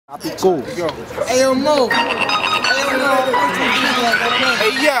Cool. Hey, yo, Mo. Hey,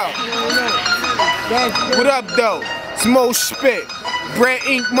 yo. What up, though? It's Mo Spit. Brad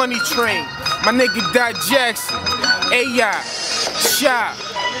Ink Money Train. My nigga Dot Jackson. Hey, ya. Shot.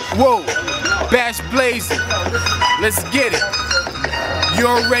 Whoa. Bash blazing. Let's get it. You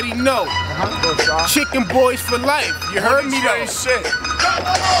already know. Chicken boys for life. You heard me though. Shit.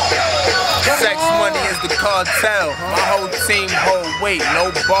 Sex money is the cartel. My whole team hold weight, no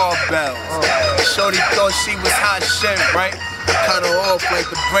barbells. Shorty thought she was hot shit, right? Cut her off like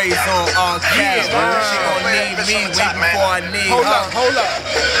the braids on our cat. She gon' need me way before I need her. Hold up.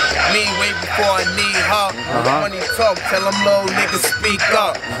 Me way before I need her. Money talk, tell them little niggas speak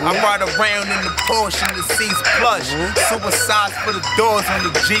up. I ride around in the Porsche and the seats plush. Suicides for the doors on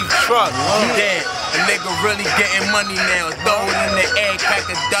the Jeep truck. Yeah, a nigga really getting money now. Throw it in the air, crack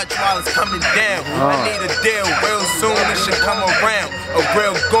a Dutch while it's coming down. I need a deal real soon, it should come around. A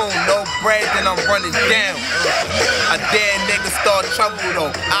real goon, no bread, then I'm running down. I dare niggas start trouble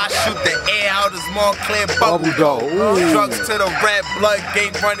though. I shoot the air out as more clear bubble though. Drugs to the red blood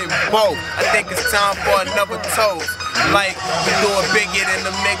gate running both. I think it's time for another toast. Like we doing bigger than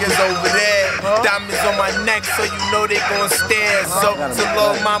them niggas over there. Diamonds on my neck so you know they gon' stare. So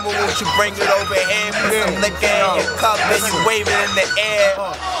little mama, won't you bring it over here? Put some liquor in your cup and you wave it in the air.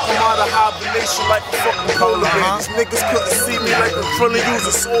 Come out of hibernation like a fucking polar bear. These niggas couldn't see me like I'm trying to use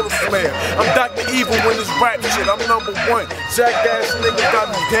a solar flare. I'm Dr. Evil when it's rap shit, I'm number one. Jackass nigga got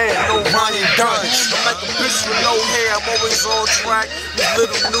me dead, no Ryan Dunn. I'm like a bitch with no hair, I'm always on track. These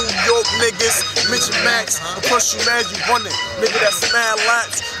little New York niggas, mention Max. And plus you mad you running, nigga that's mad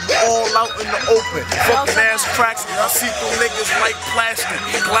laps. You all out in the open, fucking ass cracks. I see through niggas like plastic.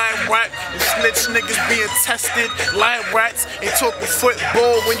 Glad rat and snitch niggas being tested. Lab rats ain't talking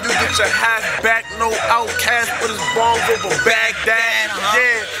football when you get your half back. No outcast, but it's bombs over Baghdad.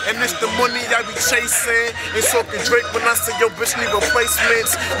 Yeah, and it's the money I be chasing. Ain't talking Drake when I say yo bitch need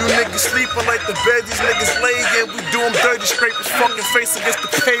replacements. You niggas sleeping like the bed these niggas lay in. We do them dirty, scrape his fucking face against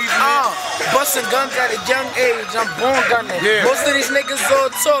the pavement. Busting guns at a young age, I'm born gunning. Most of these niggas all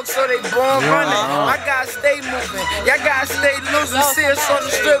talk, so they born running. I gotta stay moving, y'all gotta stay losing. See us on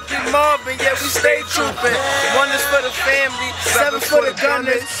the strip, we mobbing, yeah, we stay trooping. 1 is for the family, 7 for the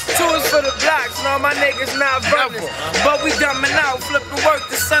gunners, 2 is for the blocks, and all my niggas not runners. But we dumbing out, flipping work,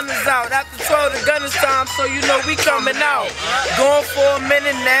 the sun is out. After 12, the gun is time, so you know we coming out. Going for a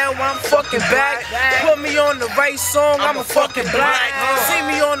minute now, I'm fucking back. Put me on the right song, I'm a fucking black. See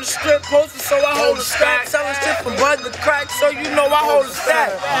me on the strip posted, so I hold a stack. Selling shit from bud to crack, so you know I hold a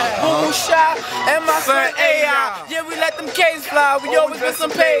stack. Boo shot, and my son AI. Yeah, we let them K's fly, we always been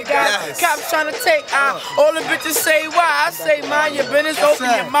some paid guys. Cops trying to take all the bitches say why. I say mind your business, open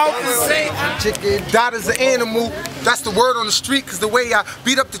your mouth and say Chicken Dot is an animal. That's the word on the street, cause the way I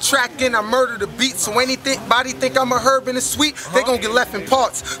beat up the track and I murder the beat. So anybody think I'm a herb and a sweet, they gon' get left in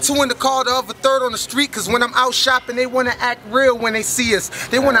parts. 2 in the car, the other 3rd on the street. Cause when I'm out shopping, they wanna act real when they see us.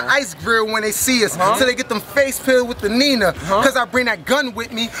 They wanna ice grill when they see us. So they get them face peeled with the Nina. Cause I bring that gun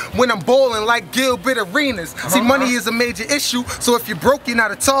with me when I'm bowling like Gilbert Arenas. See, money is a major issue, so if you're broke, you're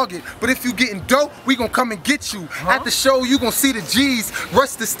not a target. But if you getting dope, we gon' come and get you. At the show, you gon' see the G's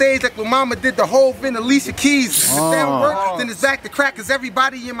rush the stage like when Mama did the whole Vin Alicia Keys. If that don't work, then it's back to crack. Cause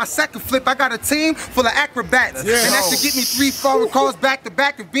everybody in my second flip, I got a team full of acrobats. And that should get me 3 foreign cars back to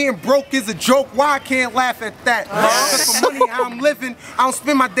back. If being broke is a joke, why I can't laugh at that? Cause for money, how I'm living, I don't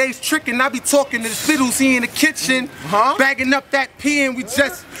spend my days tricking. I be talking to the fiddles here in the kitchen, bagging up that pee and we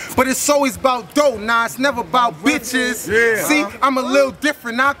just, but it's always about dough, nah, it's never about bitches. See, I'm a little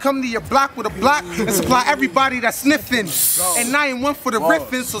different. I'll come to your block with a block and supply everybody that's sniffing. And I ain't one for the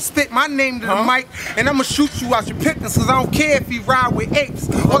riffing, so spit my name to the mic and I'ma shoot you out your pickings, cause I don't care if you ride with apes.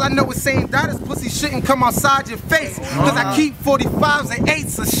 All I know is saying that his pussy shouldn't come outside your face. Cause I keep 45s and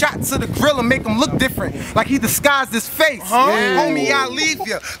 8s, a shot to the grill and make him look different, like he disguised his face. Homie, I'll leave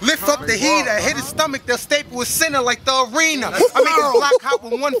ya. Lift up the heater, hit his stomach, they'll staple his center like the arena. I make his block hot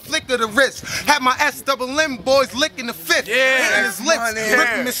with 1 flick of the wrist. Have my SMM boys licking the 5th, hitting his lips,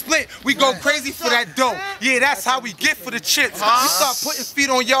 ripping his split. We go crazy for that dough. Yeah, that's how we get for the chips. We start putting feet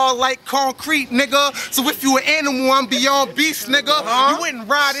on y'all like concrete, nigga. So if you an animal, I'm beyond beast, nigga. You wouldn't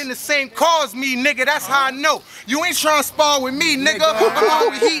ride in the same car as me, nigga. That's how I know. You ain't trying to spar with me, nigga. I'm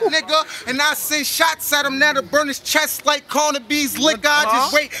on the heat, nigga. And I send shots at him now to burn his chest like Carnaby's liquor. I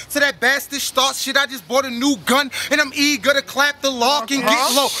just wait till that bastard starts shit. I just bought a new gun and I'm eager to clap the lock and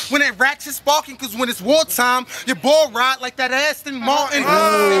get low. when that ratchet sparking, cause when it's wartime, your boy ride like that Aston Martin.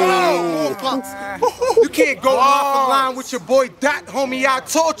 You can't go off the line with your boy Dot, homie, I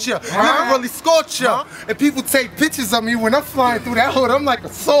taught you. Never really scorch you. And people take pictures of me when I'm flying through that hood, I'm like a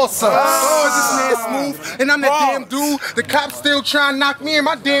saucer. This man smooth, and I'm that damn dude. The cops still trying to knock me and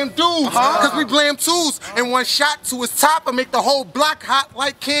my damn dudes. Cause we blame twos, and one shot to his top, I make the whole block hot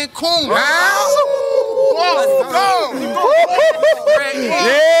like Cancun.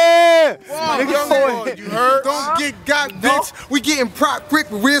 Yeah! You heard? Don't get got, bitch. We getting prop quick,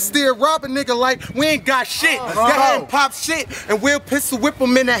 but we'll still rob a nigga like we ain't got shit. Y'all ain't pop shit, and we'll pistol whip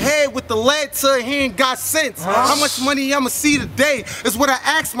him in the head with the lead till he ain't got sense. How much money I'ma see today is what I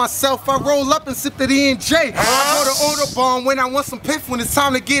ask myself. I roll up and sip the E&J. I go to Autobahn when I want some piff. When it's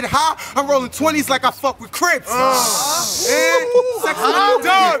time to get high, I'm rolling 20s like I fuck with Crips.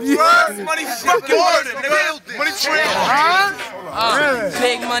 Money fucking murder, nigga. Money trail.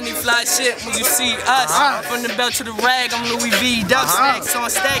 Big money, fly shit when you see us. From the belt to the rag, I'm Louis V. Duck stacks on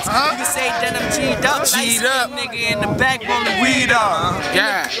stacks. You can say that I'm G'd up. G'd up. Nigga in the back rolling weed up.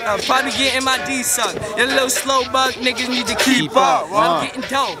 I'm probably getting my D sucked. Your little slow bug niggas need to keep up. I'm getting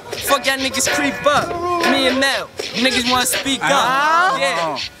dope. Fuck y'all niggas creep up. Me and Mel, niggas wanna speak up.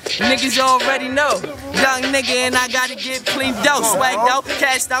 Yeah. Niggas already know. Young nigga and I gotta get cleaned out. Swagged out,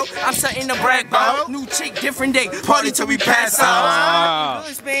 cashed out. I'm something to brag about. New chick, different day. Party till we pass out.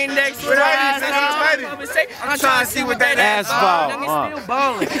 Spandex for the I'm trying to see what that ass about. Still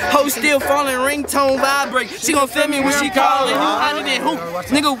ballin'. Ho still falling, ringtone vibrate. She gon' feel me when she callin'. Hotter than who?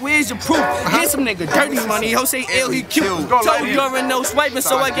 Nigga, where's your proof? Get some nigga dirty money. Ho say ill, he cute. Told you no swiping,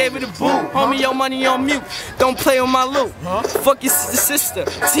 so I gave it a boo. Homie, your money on mute. Don't play on my loot. Fuck your sister.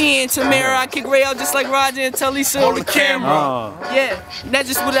 T and Tamara, I kick Ray out just like Roger and Talisa on the camera. Yeah, that's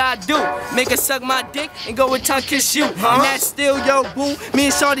just what I do. Make her suck my dick and go and tongue kiss you. And that's still yo boo. Me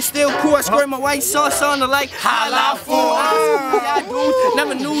and Shorty still cool. I squirt my white sauce on her like holla fool. Y'all dudes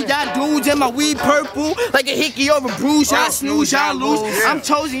never knew y'all dudes and my weed purple like a hickey over bruise. Y'all snooze, y'all lose. I'm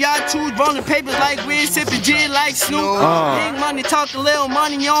chosen, y'all choose. Rolling papers like weird, sipping gin like Snoop. Big money talk a little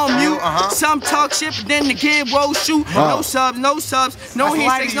money on mute. Some talk shit, but then the kid won't shoot. No subs, no subs, no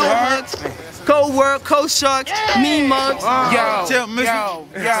handshakes, no hugs. Cold world, cold sharks, mean mugs.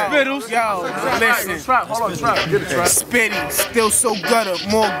 Spittles. Listen. Spitty, still so gutter,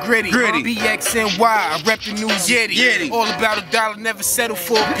 more gritty. BXNY, I rep the new Yeti. All about $1, never settle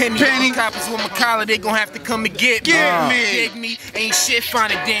for a penny. Coppers with my collar, they gon' have to come and get me. Dig me, ain't shit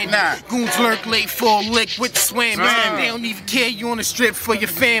finding dandy. Goons lurk late for a lick with the swam. They don't even care you on the strip for your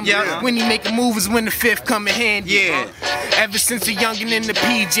family. When he make a move is when the fifth come in handy. Ever since a youngin' in the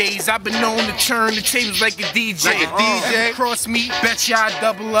PJs, I've been known to turn the tables like a DJ. Cross me, bet ya I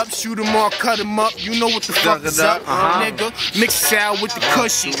double up, shoot 'em all, cut 'em up. You know what the fuck is up, nigga. Mix salad with the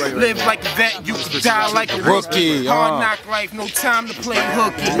cushy. Live like a vet, you could die like a rookie. Hard knock life, no time to play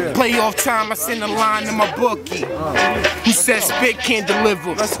hooky. Play off time, I send a line to my bookie. Who said spit can't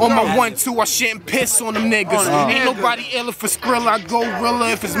deliver? On my 1-2, I shouldn't piss on them niggas. Ain't nobody iller for Skrilla, I go realer.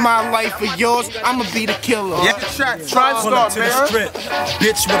 If it's my life or yours, I'ma be the killer. Try to start, man. Strip.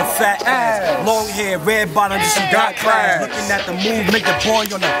 Bitch with a fat ass, long hair, red bottom, just she got class. Looking at the move, make the boy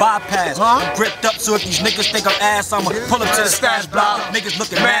on the bypass. I'm gripped up, so if these niggas think I'm ass, I'ma pull up to the stash block. Niggas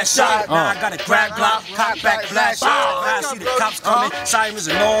looking mad shot. Now I got a grab block, cock back, blast. Now I see the cops coming, sirens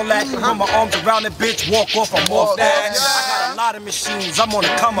and all that. Put my arms around the bitch, walk off, I'm off that. I got a lot of machines, I'm on the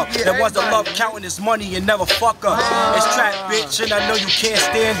come up. There was the love counting this money and never fuck up. It's trap, bitch, and I know you can't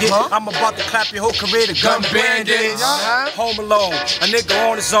stand it. I'm about to clap your whole career to gun bandits. Home alone, a nigga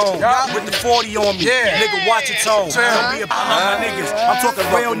on his own, with the 40 on me. Nigga, watch your tone. Don't be a my niggas. I'm talking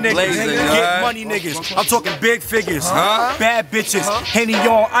real niggas. Get money niggas. I'm talking big figures. Bad bitches. Henny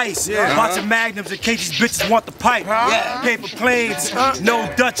on ice. Watching magnums in case these bitches want the pipe. Paper planes. No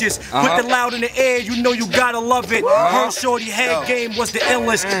Dutchess. Put the loud in the air. You know you gotta love it. Her shorty head game was the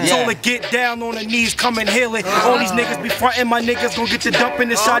illest. Told her get down on her knees, come and heal it. All these niggas be frontin', my niggas gon' get the dump in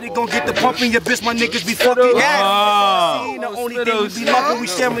the shot. He gon' get the pump in your bitch. My niggas be fucking. The only thing we be loving, we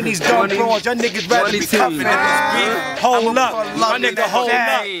sharing these dumb broads. Y'all niggas rather be cuffing at this beat. Hold up, my nigga, hold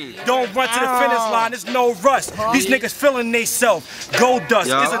up. Don't run to the finish line, there's no rush. These niggas feeling they self. Gold dust,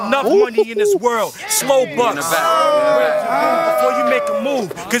 there's enough money in this world. Slow bucks. Before you make a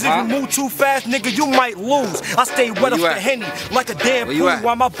move, cause if you move too fast, nigga, you might lose. I stay wet up the Henny like a damn fool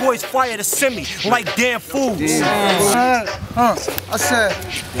while my boys fire to send me like damn fools. I said,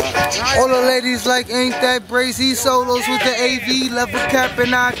 all the ladies like ain't that brazy solos with the AV level cap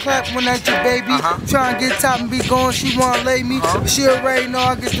and I clap when at your baby. Trying to get top and be gone, she wanna lay me. She already know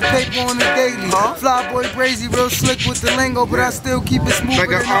I get the paper on the daily. Fly boy crazy, real slick with the lingo, but I still keep it smooth. Like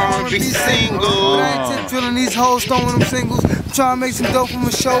an R&B single. But I ain't tip drilling these hoes, throwing them singles. Trying to make some dope from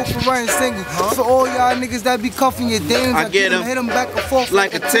a show for writing singles. For all y'all niggas that be cuffing your dames, I get them, hit them back and forth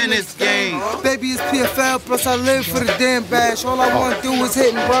like a tennis game. Baby, it's PFL, plus I live for the damn bash. All I wanna do is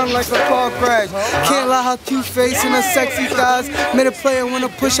hit and run like a car crash. Can't lie, her cute face and her sexy thighs made a player wanna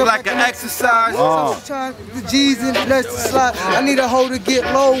push up like an exercise. The G's and let's slide. I need a hoe to get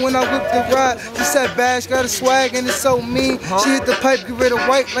low when I whip the ride. She said Bash got a swag and it's so mean. She hit the pipe, get rid of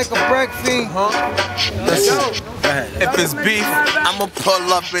white like a brag fiend. If it's beef, I'ma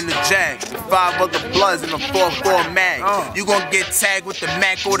pull up in the Jag. 5 other bloods in a 4-4 mag. You gon' get tagged with the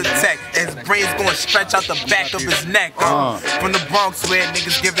Mac or the Tech. And his brain's gonna stretch out the back of his neck. From the Bronx where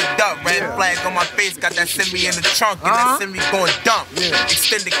niggas give it up. Red flag on my face, got that semi in the trunk. And that semi gon' dump.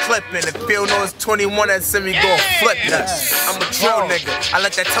 Extended clipping. If Phil knows 21, that semi gon' flip that. I'm a drill nigga. I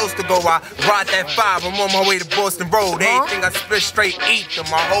let that toaster go. I ride that 5. I'm on my way to Boston Road. Anything I spit straight eat them.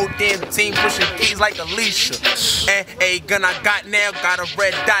 My whole damn team pushing keys like Alicia. And a gun I got now, got a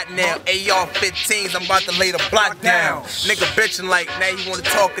red dot now. AR-15s, I'm about to lay the block down. Nigga bitchin' like, now you wanna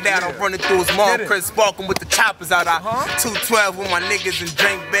talk it out. I'm running through his mom, Chris sparking with the choppers out. I 212 with my niggas and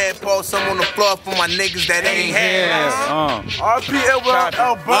drink bad Paul. Some on the floor for my niggas that ain't had. RP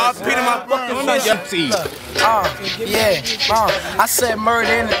to my fucking mission. I said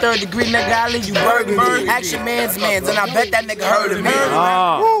murder in the 3rd degree, nigga. I leave you burgundy. Action man's, and I bet that nigga heard of me.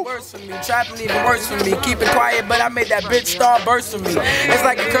 Worse for me, trapping even worse for me. Keep it quiet, but I made that bitch start burst for me. It's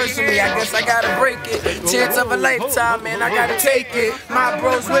like a curse for me, I guess I gotta break it. Chance of a lifetime, man, I gotta take it. My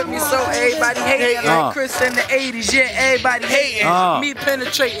bros with me, so everybody hating. Like Chris in the 80s, yeah, everybody hating. Me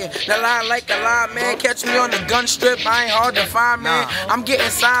penetrating, the line like a line, man. Catch me on the gun strip, I ain't hard to find, man. I'm getting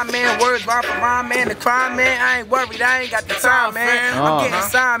signed, man, words rhyme for rhyme, man. The crime, man, I ain't worried, I ain't got the time, man. I'm getting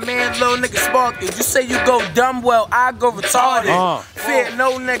signed, man, little nigga spark it. You say you go dumb, well, I go retarded. Fear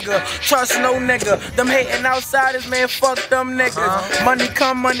no nigga, trust no nigga. Them hating outsiders, man, fuck them niggas. Money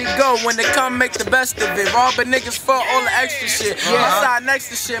come, money go. When they come, make the best of it. Robbing niggas for all the extra shit. Outside next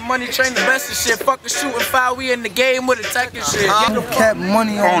to shit, money train the best of shit. Fucking shooting foul, we in the game with attacking shit. Kept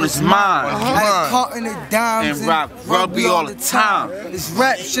money on his mind. I caught in the dimes and rock rugby all the time. It's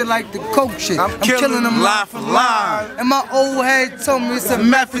rap shit like the coke shit. I'm killing them line for line. And my old head told me it's a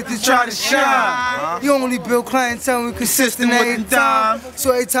method to try to shine. You only build clientele and consistent every time.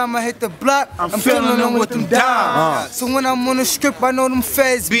 So every time I hit the block, I'm filling them with them dimes. So when I'm on the strip, I know them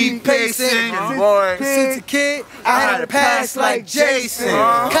feds be pacing. Since a kid, I had a past like Jason.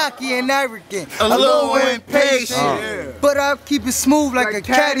 Cocky and arrogant, a little impatient. But I keep it smooth like a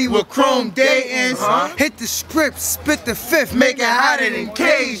caddy with chrome Dayton's. Hit the script, spit the 5th, make it hotter than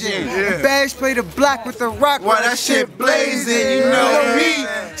Cajun. Bash play the block with the rock while that shit blazing. You know me,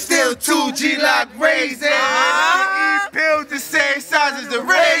 still 2G like raising. Build the same size as the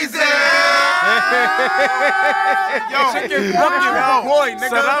raisin. Boy,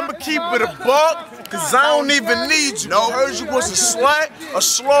 nigga, I'ma keep it a buck, cause I don't even need you. I heard you was a slut, a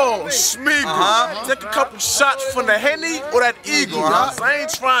slow, a smeagol. Take a couple shots from the Henny or that Eagle. I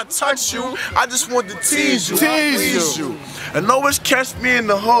ain't trying to touch you, I just want to tease you. Tease you. And always catch me in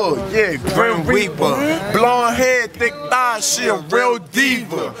the hood, yeah, Grim Reaper. Blonde hair, thick thighs, she a real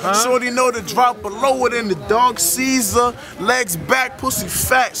diva. Shorty know to drop below it in the dog Caesar. Legs back, pussy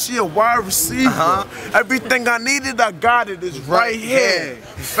fat, she a wide receiver. Everything I needed, I got it, it's right here.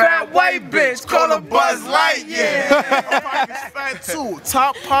 Fat white bitch, call her Buzz Lightyear. Her pocket's fat too,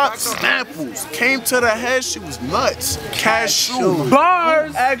 top pop samples. Came to the head, she was nuts. Cashew,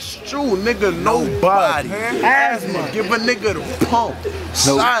 bars, extra, nigga, nobody. Asthma, give a nigga the pump.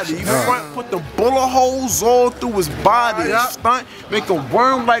 Shoddy, front, put the bullet holes all through his body. Stunt, make a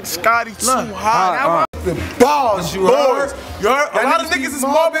worm like Scotty too hot. The balls, you heard? You heard? A lot of niggas is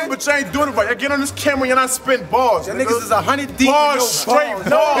mobbing, but you ain't doing it right. You get on this camera, you're not spitting balls. Y'all niggas is 100 deep. Bars, straight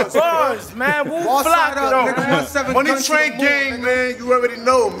bars. Bars, man. Woo flock Yo, Money Train gang, man. You already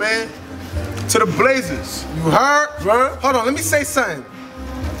know, man. To the Blazers. You heard? Hold on, let me say something.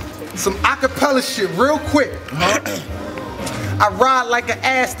 Some acapella shit real quick. I ride like an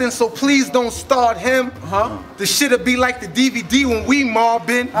Aston, so please don't start him. The shit'll be like the DVD when we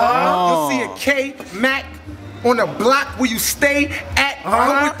mobbin'. You'll see a KMAC on the block where you stay at.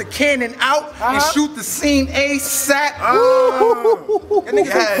 Come with the cannon out and shoot the scene ASAP. That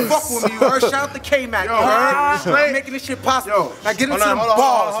nigga can't fuck with me, you heard? Shout out to KMAC, you heard? Making this shit possible. Now get into them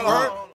balls, you heard?